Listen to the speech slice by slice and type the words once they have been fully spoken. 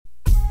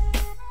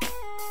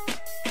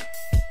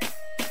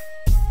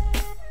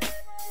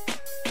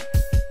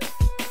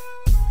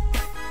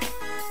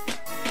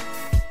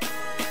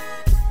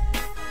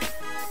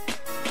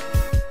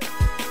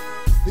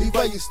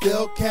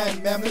still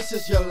can. Man, this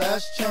is your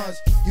last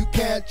chance. You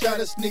can't try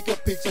to sneak a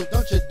peek, so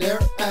don't you dare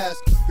ask.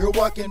 You're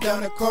walking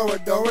down a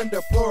corridor in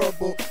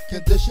deplorable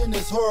condition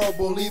is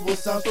horrible. Evil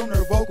sounds from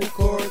their vocal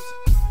cords.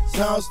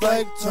 Sounds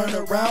like turn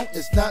around,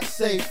 it's not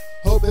safe.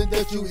 Hoping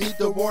that you heed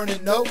the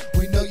warning. No,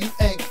 we know you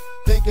ain't.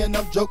 Thinking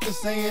I'm joking,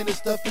 saying the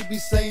stuff you be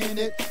saying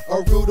it.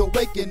 A rude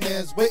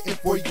awakening's waiting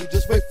for you,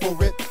 just wait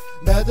for it.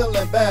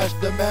 Madeline Bash,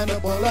 the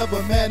mandible of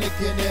a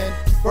mannequin, and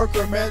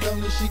Burker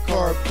randomly she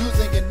carved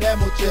using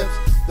enamel chips.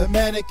 The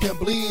mannequin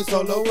bleeds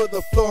all over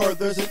the floor.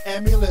 There's an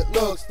amulet,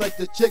 looks like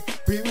the chick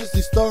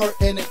previously starred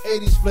in an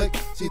 80s flick.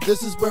 See,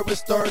 this is where it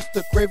starts,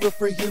 the craving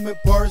for human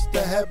parts,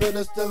 the habit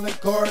of stealing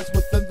cars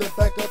within the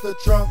back of the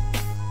trunk.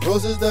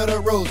 Roses that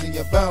are rosy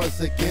and violence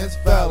against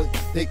violence.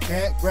 They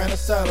can't grant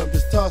asylum,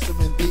 just toss them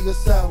in the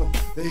asylum.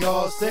 They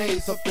all say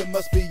something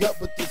must be up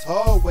with this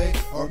hallway,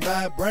 or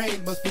my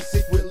brain must be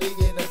secretly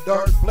in a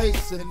dark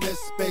place in this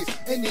space.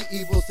 Any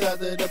evil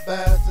side of the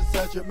past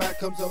inside your mind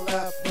comes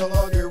alive. No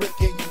longer it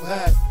can you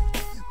hide.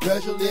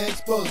 Gradually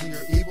exposing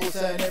your evil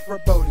side and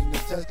foreboding. The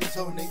test is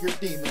honing your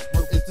demons.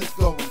 Where is this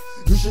going?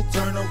 You should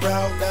turn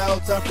around now.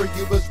 Time for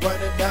you is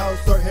running out.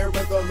 Start hearing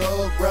the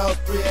low growls.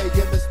 3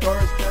 a.m. it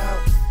starts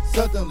now.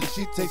 Suddenly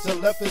she takes a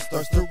left and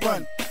starts to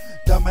run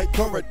down my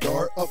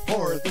corridor of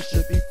horror. This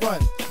should be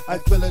fun. I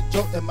feel a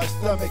jolt in my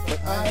stomach,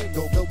 but I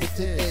don't know what it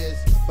is.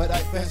 But I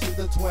fancy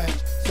the twinge.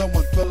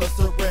 Someone fill a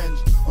syringe.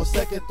 On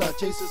second thought,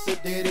 chasing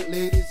sedated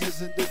ladies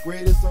isn't the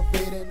greatest. I'm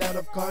fading out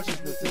of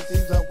consciousness. It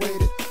seems I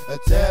waited a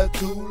tad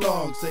too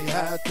long. Say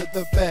hi to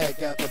the bad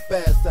guy, the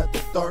best at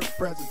the dark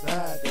presence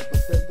hiding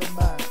within the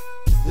mind.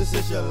 This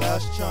is your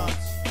last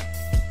chance.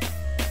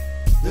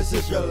 This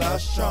is your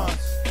last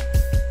chance.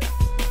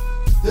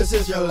 This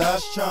is your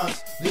last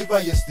chance. Leave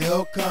while you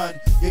still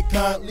can. You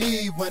can't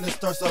leave when it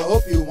starts. I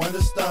hope you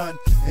understand.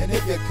 And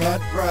if you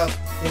can't grasp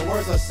the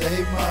words I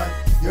say, man,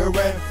 you're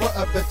in for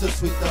a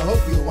bittersweet. I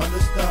hope you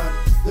understand.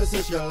 This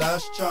is your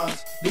last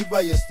chance. Leave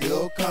while you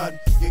still can.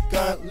 You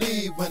can't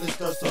leave when it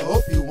starts. I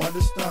hope you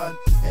understand.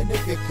 And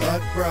if you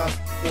can't grasp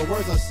the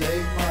words I say,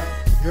 man,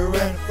 you're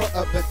in for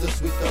a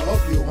bittersweet. I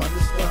hope you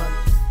understand.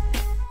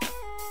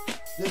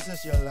 This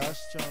is your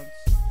last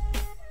chance.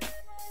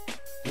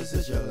 This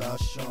is your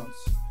last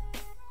chance.